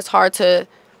I said, it's hard to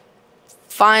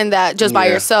find that just by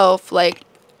yourself. Like,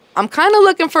 I'm kind of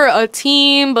looking for a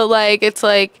team, but, like, it's,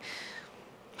 like...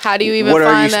 How do you even find that?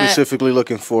 What are you specifically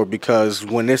looking for? Because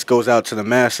when this goes out to the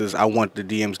masses, I want the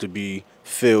DMs to be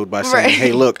filled by saying,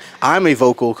 hey, look, I'm a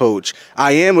vocal coach.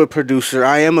 I am a producer.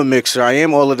 I am a mixer. I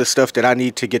am all of the stuff that I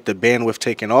need to get the bandwidth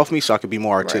taken off me so I can be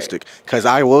more artistic. Because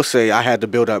I will say I had to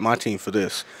build up my team for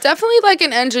this. Definitely like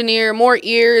an engineer, more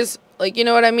ears. Like, you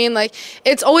know what I mean? Like,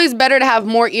 it's always better to have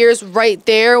more ears right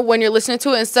there when you're listening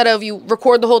to it instead of you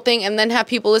record the whole thing and then have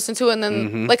people listen to it. And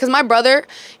then, like, because my brother,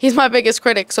 he's my biggest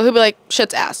critic. So he'll be like,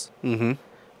 shit's ass.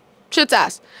 Shit's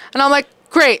ass. And I'm like,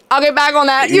 great, I'll get back on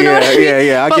that. You know what I mean?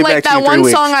 Yeah. I'll but get like back to you that in one 3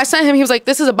 weeks. song I sent him, he was like,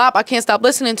 "This is a bop. I can't stop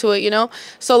listening to it." You know,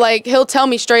 so like he'll tell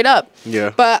me straight up.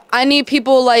 Yeah. But I need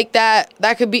people like that.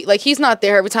 That could be like he's not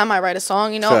there every time I write a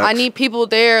song. You know, Facts. I need people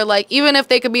there. Like even if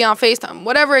they could be on FaceTime,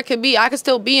 whatever it could be, I could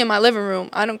still be in my living room.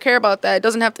 I don't care about that. It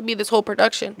doesn't have to be this whole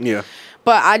production. Yeah.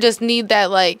 But I just need that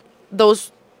like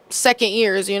those second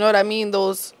ears. You know what I mean?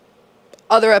 Those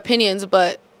other opinions,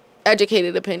 but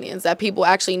educated opinions that people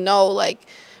actually know, like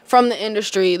from the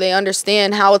industry. They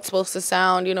understand how it's supposed to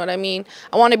sound. You know what I mean?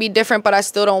 I want to be different, but I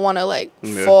still don't want to like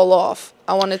fall off.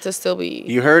 I want it to still be.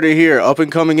 You heard it here. Up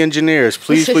and coming engineers,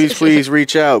 please, please, please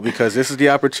reach out, because this is the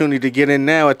opportunity to get in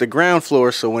now at the ground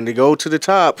floor. So when they go to the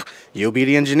top, you'll be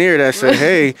the engineer that said,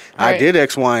 hey, I did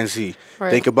X, Y, and Z.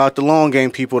 Right. Think about the long game,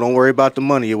 people. Don't worry about the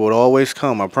money. It will always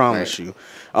come. I promise you.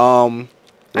 I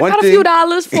got a few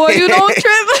dollars for you. Don't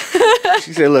trip.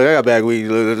 She said, look, I got bag weed. I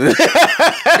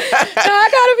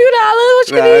got a few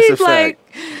dollars. What you need? Like,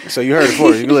 so you heard it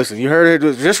for you. Listen, you heard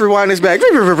it. Just rewind this back.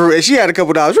 And she had a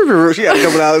couple dollars.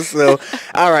 So,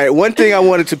 all right. One thing I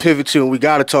wanted to pivot to, and we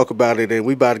got to talk about it, and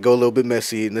we about to go a little bit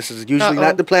messy, and this is usually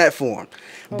not the platform.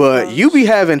 But you be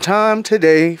having time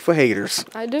today for haters.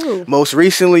 I do. Most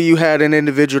recently, you had an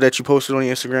individual that you posted on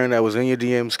your Instagram that was in your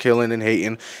DMs killing and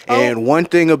hating. And one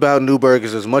thing about Newburgh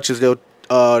is, as much as they'll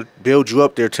build you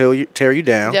up, they'll tear you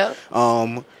down. Yep.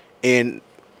 And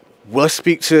let's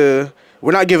speak to...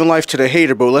 We're not giving life to the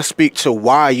hater, but let's speak to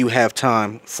why you have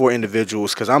time for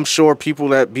individuals. Because I'm sure people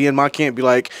that be in my camp be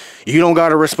like, you don't got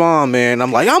to respond, man.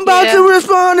 I'm like, I'm about to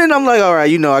respond. And I'm like, all right,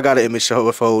 you know, I got an image to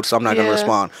uphold, so I'm not going to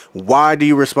respond. Why do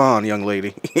you respond, young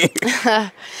lady?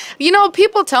 You know,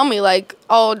 people tell me like,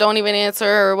 oh, don't even answer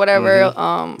or whatever.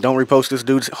 Don't repost this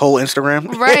dude's whole Instagram.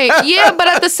 Right. Yeah, but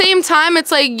at the same time,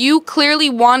 it's like you clearly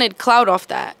wanted clout off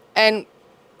that. And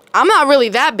I'm not really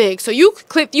that big, so you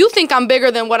think I'm bigger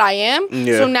than what I am.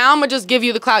 Yeah. So now I'm gonna just give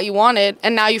you the clout you wanted,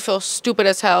 and now you feel stupid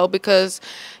as hell because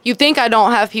you think I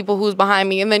don't have people who's behind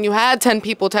me, and then you had 10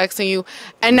 people texting you,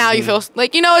 and now you feel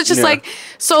like, you know, it's just like,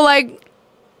 so like,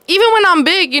 even when I'm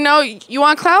big, you know, you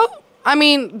want clout? I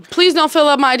mean, please don't fill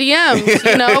up my DMs,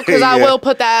 you know, because I will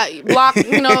put that block,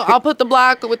 you know, I'll put the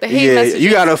block with the hate messages.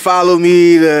 You gotta follow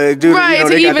me to do, right, you know,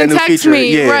 to they got even that new text feature.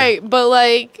 me, right? But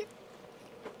like,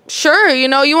 sure, you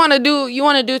know, you want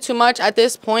to do too much at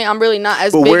this point. I'm really not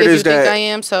as big as you think I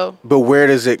am. So, but where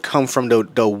does it come from?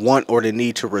 The want or the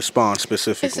need to respond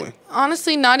specifically? It's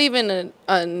honestly not even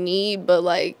a need, but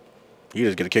like you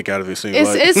just get a kick out of it. It's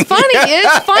funny.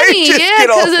 It's funny, yeah,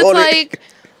 because it's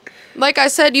like I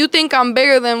said, you think I'm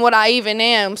bigger than what I even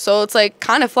am, so it's like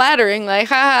kind of flattering, like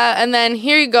haha. And then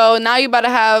here you go. Now you better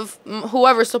have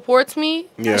whoever supports me.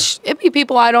 Yeah, it be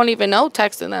people I don't even know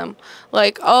texting them,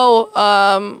 like,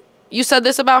 oh, you said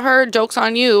this about her. Joke's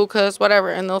on you, cause whatever,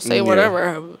 and they'll say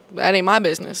whatever. That ain't my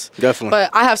business. Definitely. But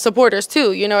I have supporters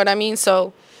too. You know what I mean?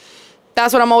 So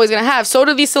that's what I'm always gonna have. So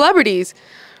do these celebrities.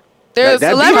 There's that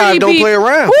celebrity don't beef. play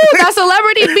around. Ooh, that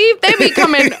celebrity beef, they be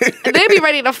coming, they be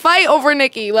ready to fight over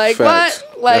Nikki. Like, Facts.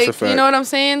 what? Like, you know what I'm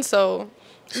saying? So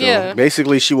yeah.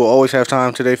 Basically, she will always have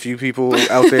time today for you people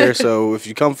out there. So if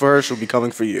you come for her, she'll be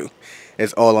coming for you.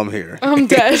 That's all I'm hearing. I'm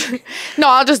dead. No,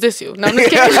 I'll just diss you. No, I'm just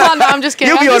kidding. No, I'm just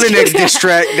kidding. You'll be on the next diss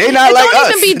track. They not like us.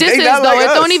 It don't even be disses, though. It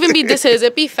don't even be disses.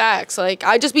 It be facts. Like,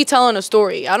 I just be telling a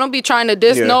story. I don't be trying to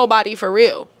diss nobody for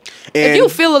real. And if you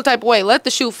feel a type of way, let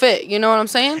the shoe fit. You know what I'm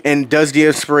saying? And does the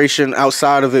inspiration,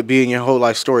 outside of it being your whole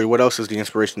life story, what else is the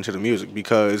inspiration to the music?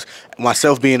 Because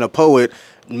myself being a poet,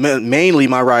 mainly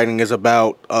my writing is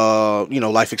about, you know,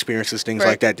 life experiences, things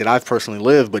like that I've personally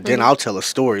lived. But then I'll tell a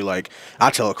story. Like,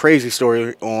 I'll tell a crazy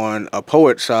story on a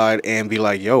poet side and be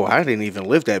like, yo, I didn't even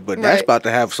live that. But that's about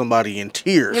to have somebody in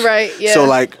tears. Right, yeah. So,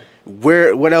 like,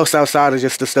 what else outside of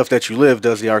just the stuff that you live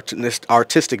does the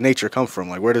artistic nature come from?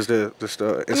 Like, where does the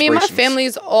inspiration? I mean, my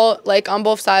family's all, like, on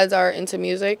both sides are into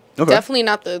music. Definitely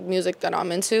not the music that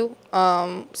I'm into.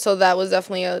 So that was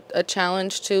definitely a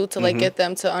challenge too, to like get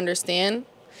them to understand.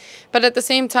 But at the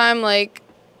same time, like,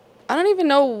 I don't even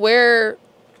know where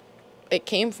it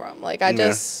came from. Like,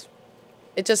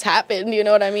 it just happened, you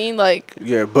know what I mean? Like,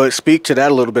 yeah, but speak to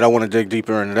that a little bit. I want to dig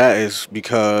deeper into that, is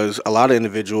because a lot of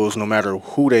individuals, no matter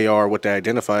who they are, what they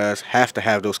identify as, have to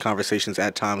have those conversations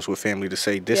at times with family to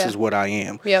say, this is what I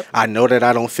am. I know that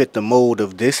I don't fit the mold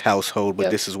of this household,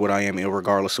 but this is what I am,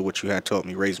 regardless of what you had taught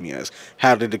me, raised me as.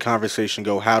 How did the conversation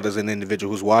go? How does an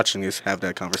individual who's watching this have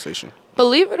that conversation?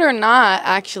 Believe it or not,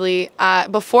 actually,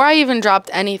 before I even dropped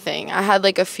anything, I had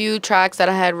like a few tracks that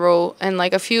I had wrote, and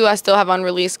like a few I still have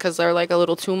unreleased because they're like a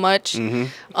little too much.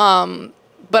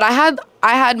 But I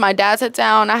had my dad sit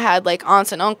down. I had like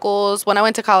aunts and uncles. When I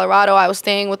went to Colorado, I was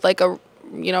staying with like a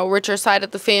you know, richer side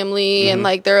of the family, and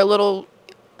like they're a little,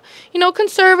 you know,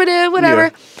 conservative, whatever.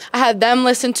 Yeah. I had them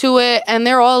listen to it, and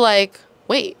they're all like,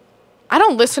 wait, I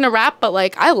don't listen to rap, but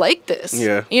like I like this.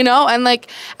 Yeah. You know, and like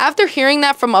after hearing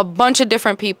that from a bunch of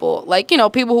different people, like, you know,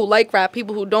 people who like rap,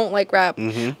 people who don't like rap.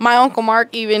 My Uncle Mark,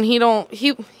 even, he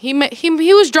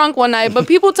was drunk one night, but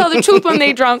people tell the truth when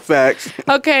they drunk. Facts.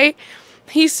 Okay.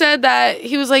 He said that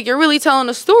he was like, you're really telling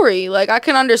a story. Like I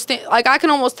can understand, like I can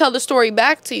almost tell the story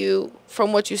back to you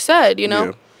from what you said, you know?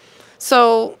 Yeah.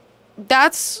 So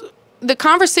that's, the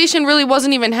conversation really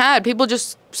wasn't even had. People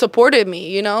just supported me,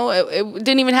 you know? It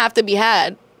didn't even have to be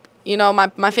had. You know,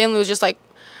 my family was just like,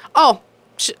 oh,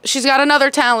 she's got another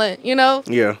talent, you know?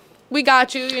 Yeah. We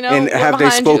got you, you know? And have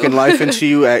they spoken life into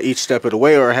you at each step of the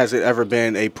way, or has it ever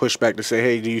been a pushback to say,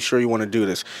 hey, do you sure you want to do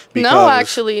this? Because no,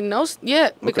 actually, no,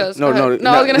 yet. Because, okay.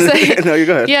 No, I was going to say. No, you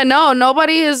go ahead. Yeah, no,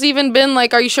 nobody has even been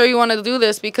like, are you sure you want to do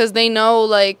this? Because they know,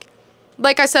 like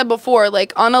I said before,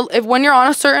 like when you're on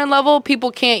a certain level,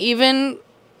 people can't even,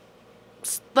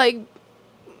 like,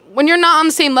 when you're not on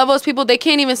the same level as people, they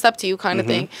can't even step to you, kind of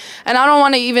thing. And I don't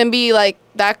want to even be like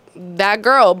that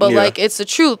girl, but like it's the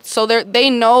truth. So they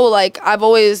know, like, I've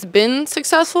always been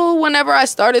successful whenever I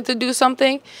started to do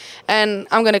something, and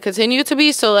I'm gonna continue to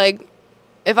be. So like,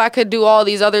 if I could do all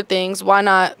these other things, why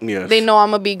not? Yes. They know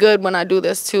I'm gonna be good when I do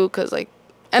this too, cause like,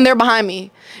 and they're behind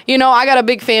me. You know, I got a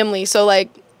big family, so like,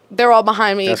 they're all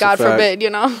behind me. That's God forbid, you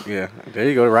know? Yeah, there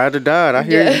you go. Ride or die. I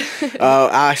hear you.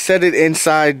 I said it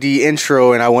inside the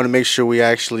intro, and I want to make sure we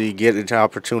actually get an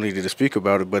opportunity to speak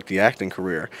about it, but the acting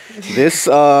career. This,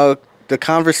 the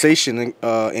Conversation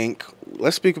Inc.,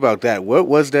 let's speak about that. What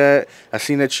was that? I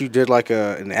seen that you did like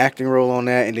an acting role on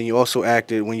that, and then you also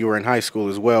acted when you were in high school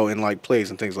as well in like plays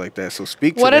and things like that. So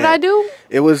speak to what that. What did I do?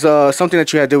 It was something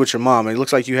that you had to do with your mom. It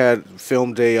looks like you had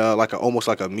filmed a almost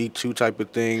like a Me Too type of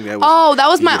thing. That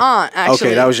was my aunt, actually.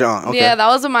 Okay, that was your aunt. Okay. Yeah, that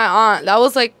was my aunt. That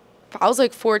was like, I was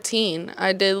like 14.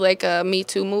 I did like a Me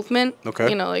Too movement. Okay.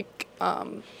 You know, like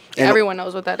and everyone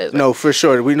knows what that is. Right? No, for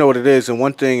sure. We know what it is. And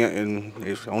one thing, and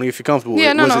if, only if you're comfortable,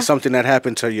 was it something that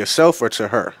happened to yourself or to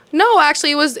her? No,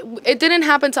 actually, it didn't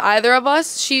happen to either of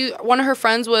us. One of her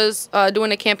friends was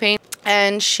doing a campaign,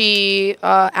 and she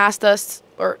asked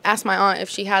my aunt if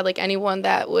she had like anyone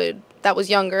that was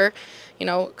younger, you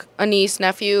know, a niece,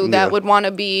 nephew, that would want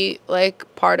to be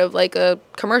like part of like a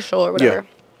commercial or whatever.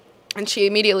 Yeah. And she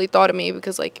immediately thought of me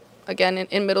because, like, again,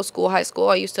 in middle school, high school,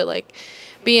 I used to like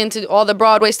be into all the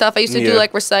Broadway stuff. I used to do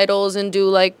like recitals and do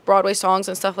like Broadway songs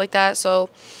and stuff like that. So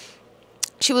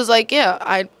she was like, yeah,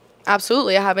 I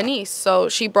have a niece. So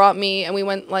she brought me, and we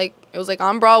went, like, it was like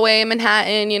on Broadway in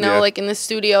Manhattan, you know, like in the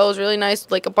studio. It was really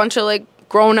nice, like a bunch of like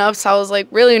grown-ups. I was like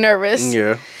really nervous.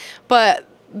 Yeah. But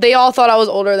they all thought I was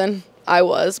older than I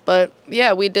was. But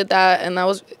yeah, we did that, and that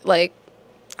was like,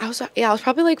 I was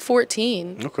probably like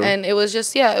 14. Okay. And it was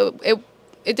just, it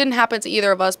didn't happen to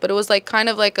either of us, but it was like kind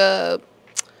of like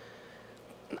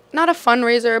not a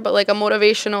fundraiser, but like a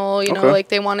motivational, you know, like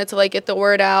they wanted to like get the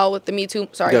word out with the Me Too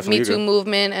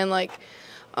movement, and like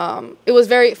it was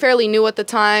fairly new at the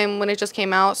time when it just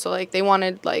came out, so like they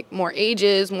wanted like more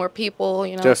ages, more people,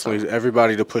 you know. Definitely,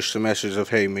 everybody to push the message of,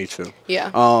 hey, Me Too. Yeah.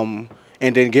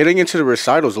 And then getting into the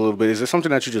recitals a little bit, is it something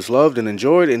that you just loved and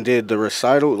enjoyed? And did the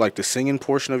recital, like the singing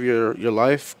portion of your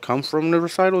life, come from the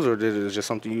recitals, or did it just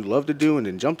something you loved to do and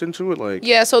then jumped into it? Like,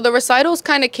 yeah, so the recitals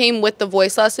kind of came with the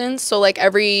voice lessons. So like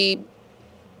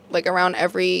around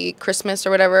every Christmas or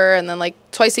whatever, and then like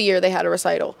twice a year they had a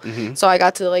recital. So I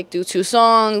got to like do 2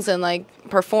 songs and like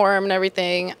perform and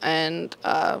everything, and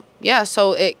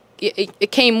so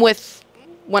it came with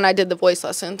when I did the voice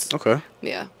lessons. Okay.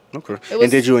 Yeah. Okay. And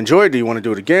did you enjoy it? Do you want to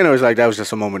do it again, or is like that was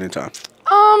just a moment in time?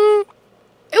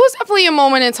 It was definitely a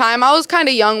moment in time. I was kind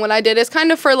of young when I did it. It's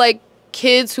kind of for like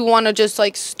kids who want to just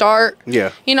like start.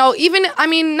 Yeah. You know, even, I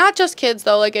mean, not just kids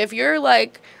though. Like if you're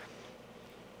like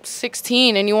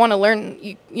 16 and you want to learn,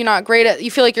 you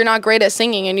feel like you're not great at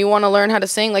singing and you want to learn how to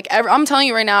sing. Like I'm telling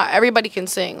you right now, everybody can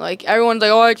sing. Like everyone's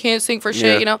like, oh, I can't sing for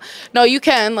shit. You know, no, you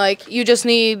can. Like you just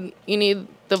need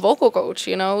the vocal coach,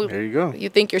 you know. There you go. You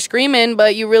think you're screaming,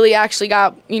 but you really actually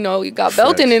got, you got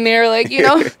belting in there, like, you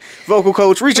know. Vocal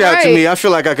coach, reach out to me. I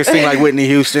feel like I could sing like Whitney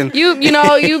Houston. You'd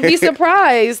be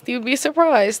surprised. You'd be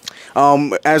surprised.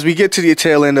 As we get to the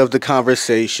tail end of the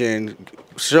conversation,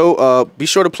 be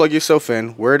sure to plug yourself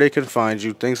in, where they can find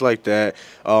you, things like that,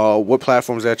 what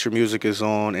platforms that your music is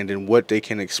on, and then what they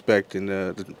can expect in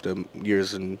the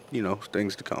years and,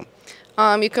 things to come.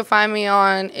 You can find me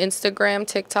on Instagram,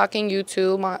 TikTok, and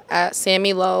YouTube at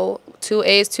Sammy Lo, 2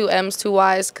 A's, 2 M's, 2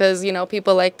 Y's, because,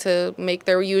 people like to make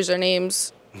their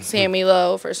usernames Sammy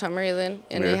Lo for some reason,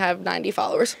 and they have 90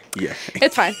 followers. Yeah.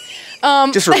 It's fine.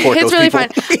 Just report those It's really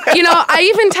people. fine. You know, I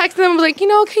even texted them, like, you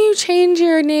know, can you change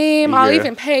your name? I'll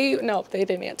even pay you. No, they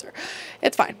didn't answer.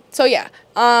 It's fine. So, yeah.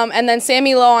 And then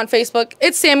Sammy Lo on Facebook.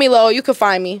 It's Sammy Lo. You could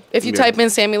find me. If you type in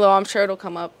Sammy Lo, I'm sure it'll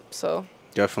come up. So,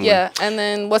 definitely. Yeah. And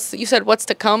then you said what's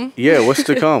to come? Yeah, what's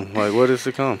to come? Like, what is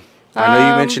to come? I know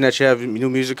you mentioned that you have new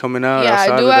music coming out. Yeah,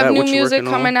 outside I do of have that, new what you music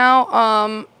working coming out.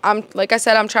 I'm like I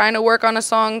said, I'm trying to work on a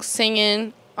song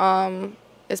singing.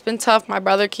 It's been tough. My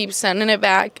brother keeps sending it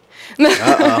back.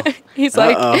 He's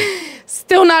like,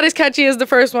 still not as catchy as the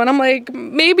first one. I'm like,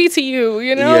 maybe to you,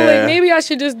 you know, like maybe I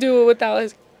should just do it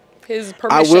without his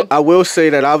permission. I will say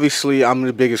that obviously I'm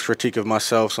the biggest critique of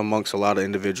myself amongst a lot of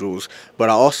individuals, but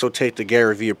I also take the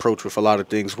Gary Vee approach with a lot of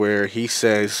things where he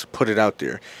says, put it out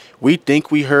there. We think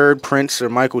we heard Prince or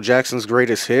Michael Jackson's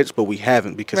greatest hits, but we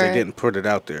haven't because they didn't put it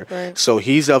out there. Right. So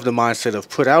he's of the mindset of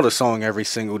put out a song every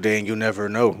single day and you'll never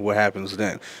know what happens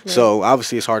then. Yeah. So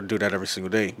obviously it's hard to do that every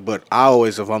single day. But I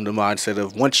always have the mindset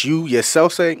of once you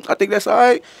yourself say, I think that's all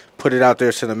right, put it out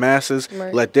there to the masses,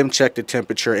 let them check the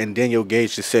temperature, and then you'll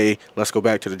gauge to say, let's go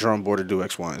back to the drum board to do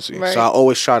X, Y, and Z. So I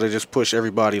always try to just push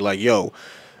everybody like, yo,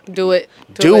 do it.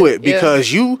 Do it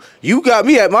because you got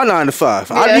me at my 9 to 5.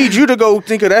 Yeah. I need you to go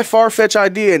think of that far-fetched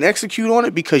idea and execute on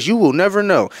it because you will never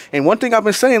know. And one thing I've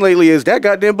been saying lately is that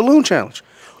goddamn balloon challenge.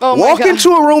 Oh Walk into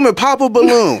a room and pop a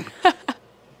balloon.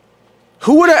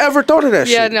 Who would have ever thought of that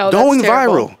shit? No, going that's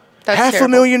viral. That's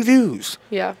 500,000 views.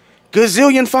 Yeah.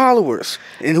 Gazillion followers.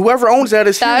 And whoever owns that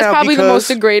is here now because... That's probably the most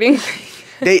degrading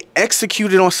thing. They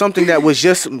executed on something that was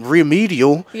just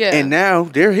remedial, and now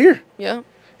they're here. Yeah.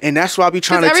 And that's why I be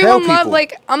trying to tell people.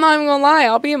 Like, I'm not even gonna lie.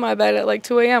 I'll be in my bed at like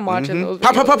 2 a.m. watching those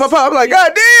videos. Pop. I'm like,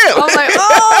 God damn. I'm like,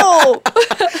 oh.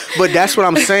 But that's what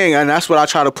I'm saying. And that's what I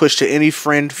try to push to any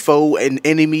friend, foe, and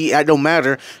enemy. It don't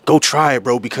matter. Go try it,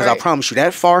 bro. Because I promise you,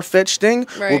 that far-fetched thing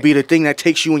will be the thing that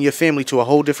takes you and your family to a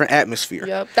whole different atmosphere.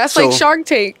 Yep. That's like Shark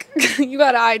Tank. You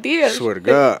got an idea. Swear to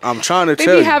God. I'm trying to tell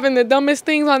you. They be having the dumbest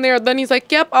things on there. Then he's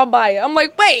like, yep, I'll buy it. I'm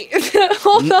like, wait.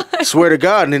 Hold on. Swear to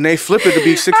God. And then they flip it to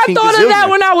be 16 I thought of that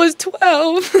when I was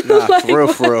 12. Nah,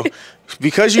 like, for real.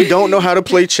 Because you don't know how to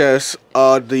play chess,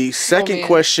 the second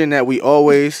question that we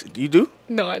always... You do?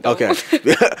 No, I don't. Okay.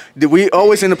 We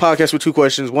always end the podcast with 2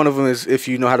 questions. One of them is, if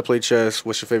you know how to play chess,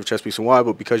 what's your favorite chess piece and why?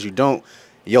 But because you don't,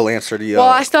 you'll answer the... Well,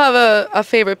 I still have a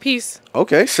favorite piece.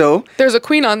 Okay, so... There's a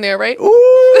queen on there, right?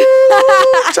 Ooh,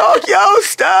 talk your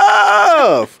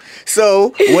stuff!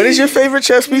 So, what is your favorite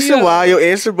chess piece and why? You'll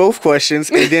answer both questions,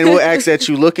 and then we'll ask that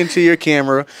you look into your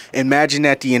camera. Imagine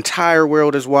that the entire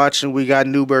world is watching. We got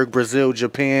Newburgh, Brazil,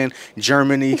 Japan,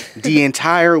 Germany. The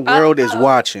entire world is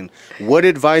watching. What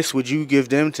advice would you give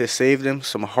them to save them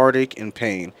some heartache and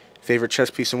pain? Favorite chess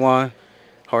piece and why?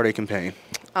 Heartache and pain.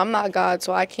 I'm not God,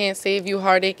 so I can't save you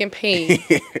heartache and pain.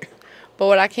 But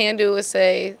what I can do is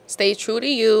say, stay true to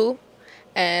you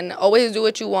and always do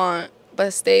what you want,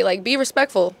 but be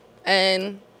respectful.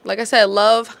 And like I said,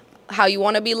 love how you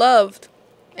want to be loved.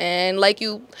 And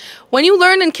when you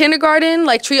learn in kindergarten,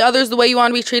 like treat others the way you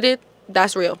want to be treated,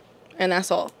 that's real. And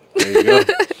that's all. There you go.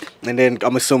 And then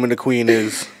I'm assuming the queen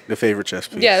is the favorite chess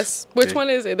piece. Yes. Which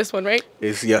one is it? This one, right?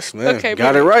 It's yes, man. Okay,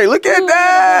 got it right. Look at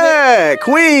that.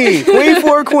 Queen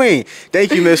for a queen.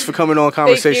 Thank you, miss, for coming on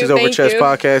Conversations Over Chess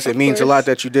podcast. It means a lot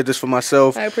that you did this for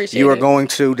myself. I appreciate it. You are going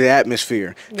to the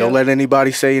atmosphere. Don't let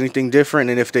anybody say anything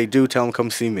different. And if they do, tell them come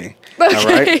see me. Okay, all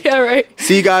right? All right.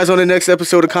 See you guys on the next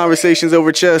episode of Conversations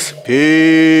Over Chess.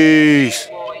 Peace.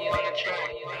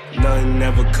 Nothing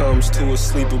ever comes to a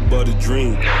sleeper but a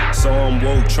dream. So I'm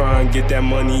woke, try and get that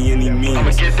money any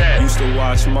means. Used to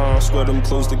watch mom sweat them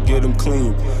clothes to get them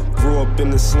clean. Grew up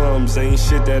in the slums, ain't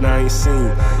shit that I ain't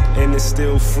seen. And it's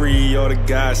still free, all the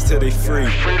guys till they free.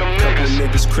 Couple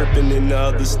niggas crippin' and the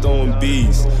others throwing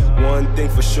bees. One thing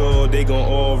for sure, they gon'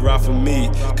 all ride for me.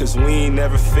 Cause we ain't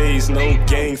never phased, no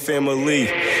gang family.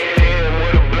 Damn,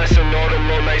 what a blessing, all them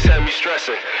low nights had me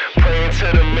stressing. Praying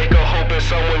to the maker, hoping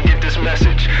someone get this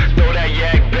message. Throw that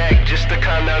yak back just to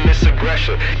calm down this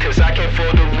aggression. Cause I can't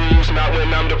afford to lose, not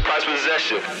when I'm the prize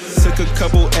possession. Took a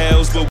couple L's, but